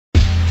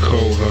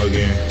cold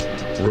hugging,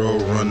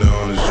 road running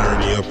on his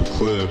journey up a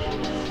cliff.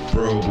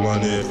 Bro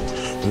blunted,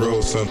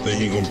 roll something,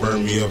 he gon'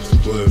 burn me up the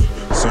cliff.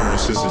 Certain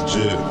shit's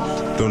legit,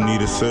 don't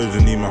need a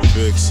surgeon, need my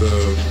fix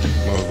up.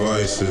 My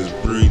vices,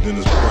 breathing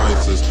is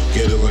priceless,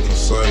 get it like I'm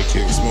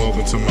psychic.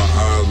 Smoking to my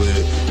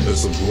eyelid,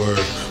 it's a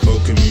blur. How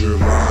can be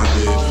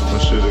reminded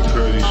when shit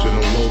occurred? These shit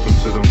I'm woken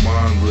to the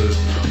mindless.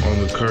 On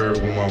the curb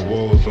with my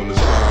woes on this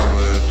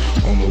island,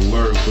 on the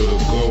lurk for the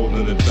gold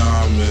and the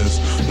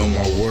diamonds. Know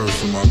my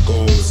worth and my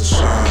goal is to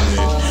shine it.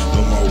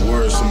 Know my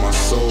worth and my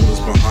soul is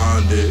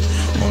behind it.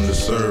 On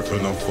this earth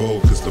and I'm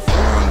focused to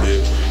find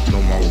it.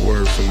 Know my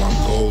worth and my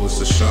goal is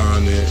to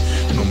shine it.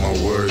 Know my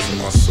words and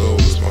my soul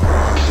is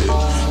behind it.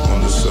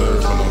 On this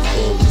earth and I'm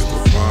focused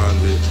to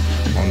find it.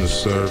 On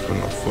this earth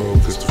and I'm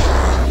focused to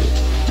find it.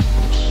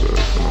 On this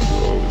earth and I'm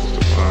focused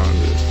to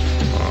find it.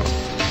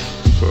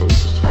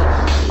 Focused to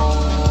find it.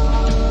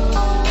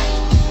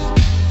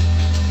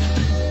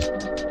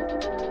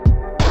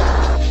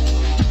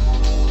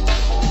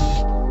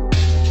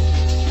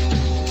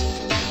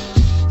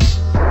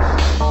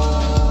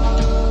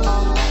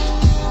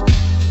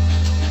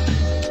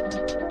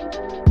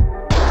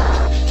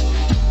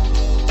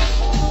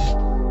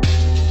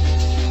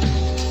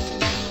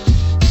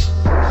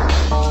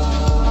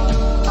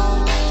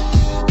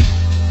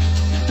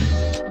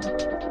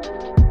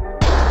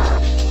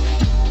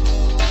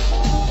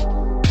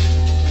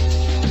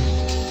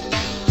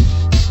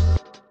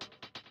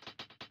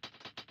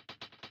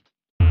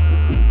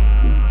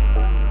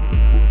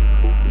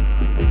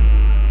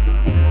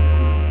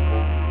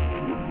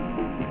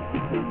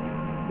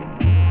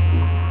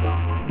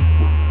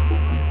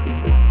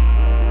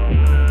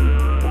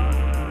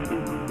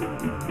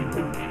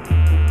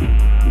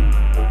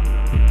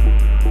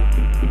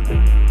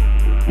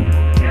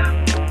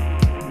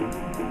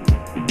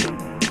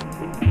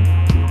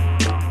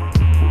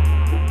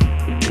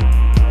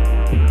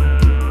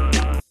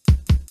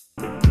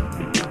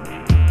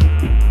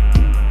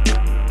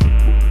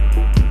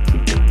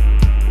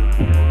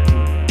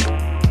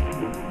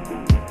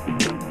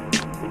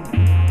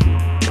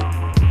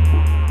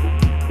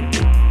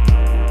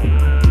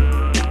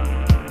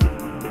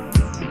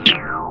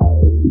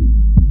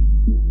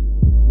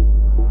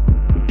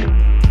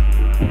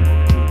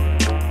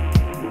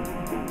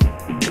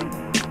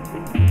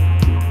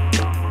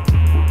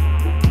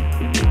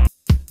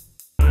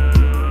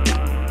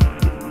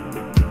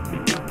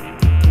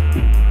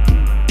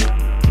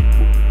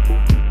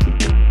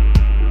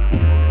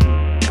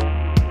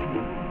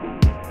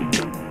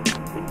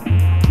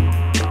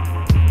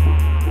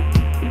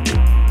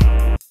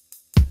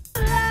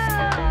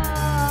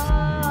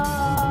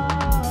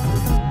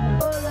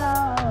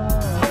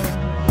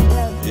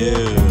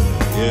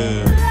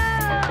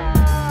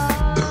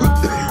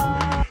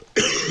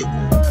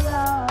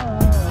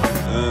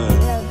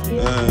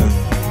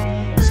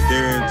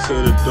 Staring to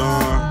the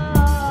dawn,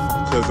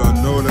 cause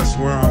I know that's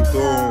where I'm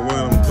going when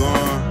I'm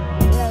gone.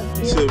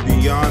 To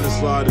be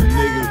honest, a lot of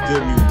niggas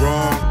did me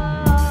wrong.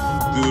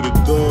 Through the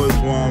doors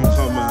while I'm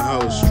coming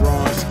hella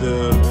strong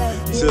still.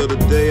 Till the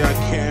day I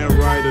can't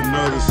write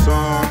another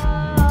song.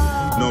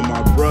 Know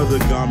my brother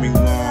got me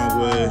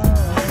long way.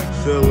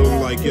 Feeling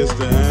like it's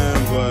the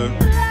end, but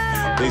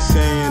they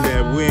saying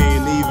that we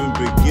ain't even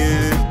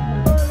begin.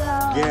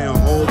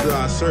 Getting older,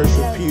 I search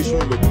for peace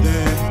from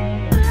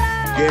within.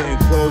 Getting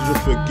closure,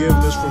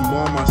 forgiveness from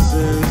all my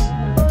sins.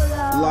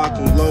 Lock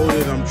and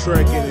loaded, I'm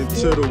trekking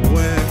into the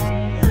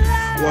wind.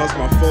 Lost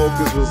my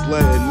focus, was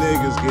letting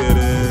niggas get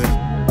in.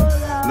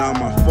 Now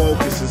my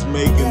focus is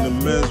making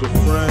amends with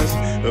friends.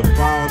 If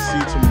I don't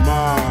see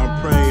tomorrow,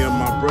 I'm praying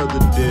my brother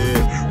did.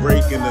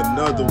 Raking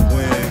another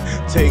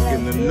win,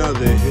 taking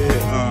another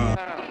hit,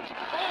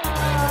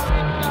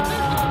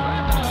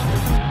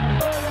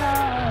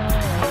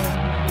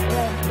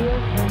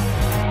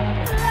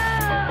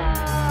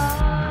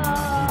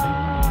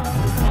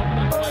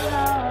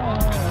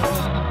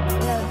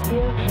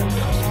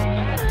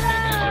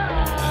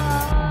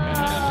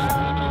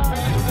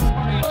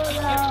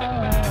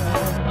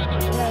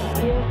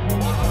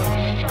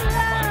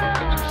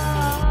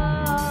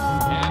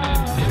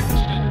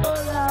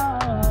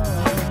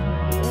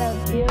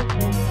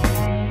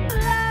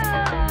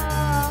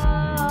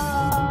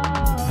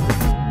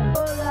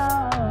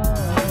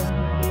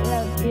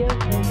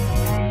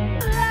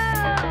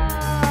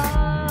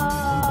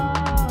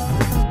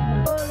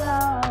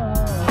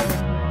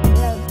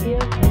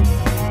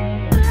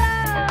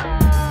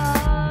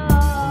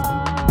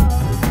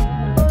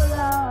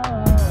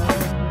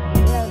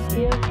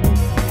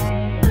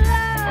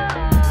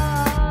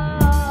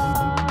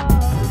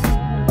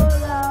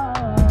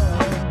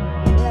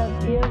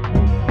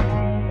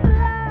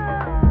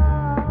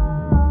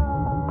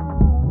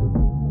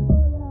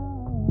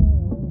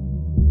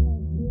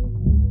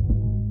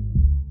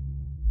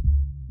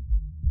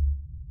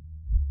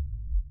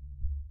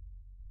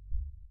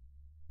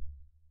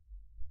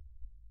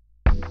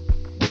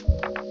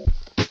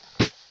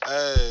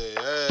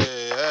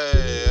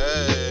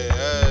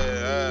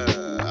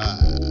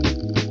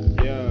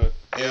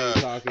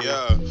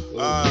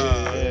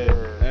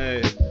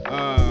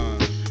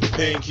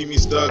 Pain keep me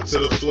stuck to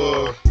the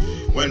floor.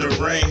 When the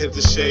rain hit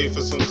the shade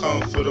for some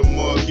comfort or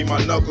more. Keep my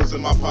knuckles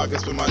in my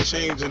pockets with my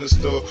change in the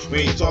store. We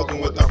ain't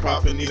talking with our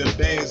profit, needing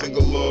bangs and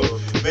galore.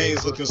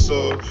 Veins looking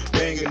sore,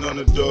 banging on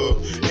the door,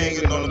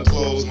 hanging on the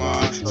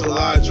clothesline. Till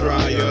I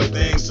dry up,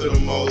 thanks to the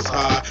Most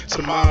High.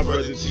 To my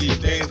brother T,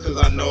 thanks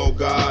cause I know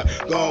God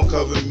gon'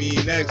 cover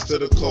me next to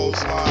the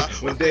coastline.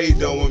 When they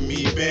done with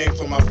me, bang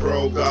for my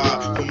bro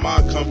God. For my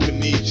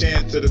company,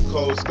 chant to the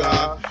Coast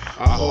God.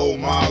 I hold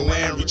my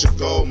land, reach a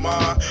gold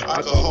mine.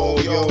 I can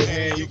hold your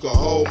hand, you can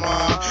hold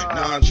mine.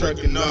 Now I'm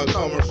trekking up,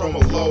 coming from a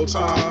low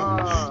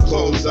time.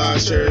 Close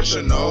eyes,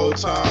 cherishing the old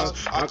times.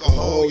 I can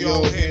hold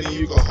your hand and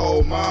you can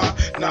hold mine.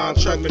 Now I'm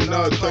trekking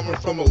up, coming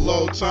from a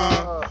low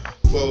time.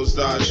 Closed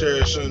eyes,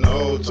 cherishing the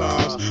old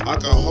times. I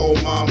can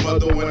hold my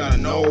mother when I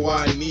know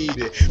I need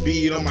it.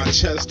 Beat on my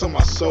chest till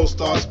my soul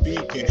starts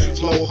speaking.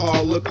 Flow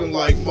hard, looking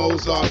like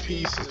Mozart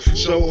pieces.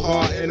 Show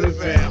hard in the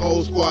van,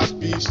 whole squad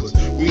speechless.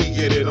 We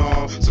get it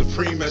on,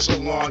 supreme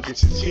echelon.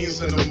 Get your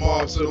teams in the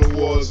mob to the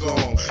war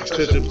zone.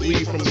 Treasure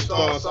bleed from the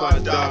stars, so I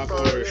die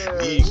for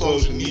it. Need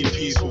closure, need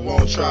peace, but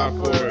won't try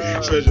for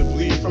it. Treasure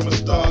bleed from the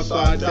stars, so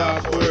I die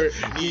for it.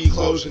 Need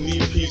closure,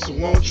 need peace, but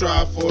won't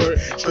try for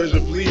it. Treasure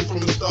bleed from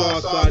the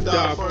stars, so I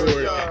die for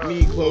it.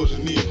 Need closure,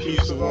 need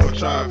peace, so won't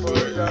try for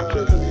it.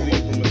 Treasure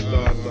bleed from the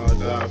stars, so I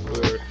die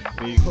for it.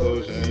 Need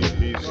closure, need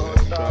peace, so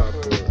won't try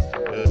for it.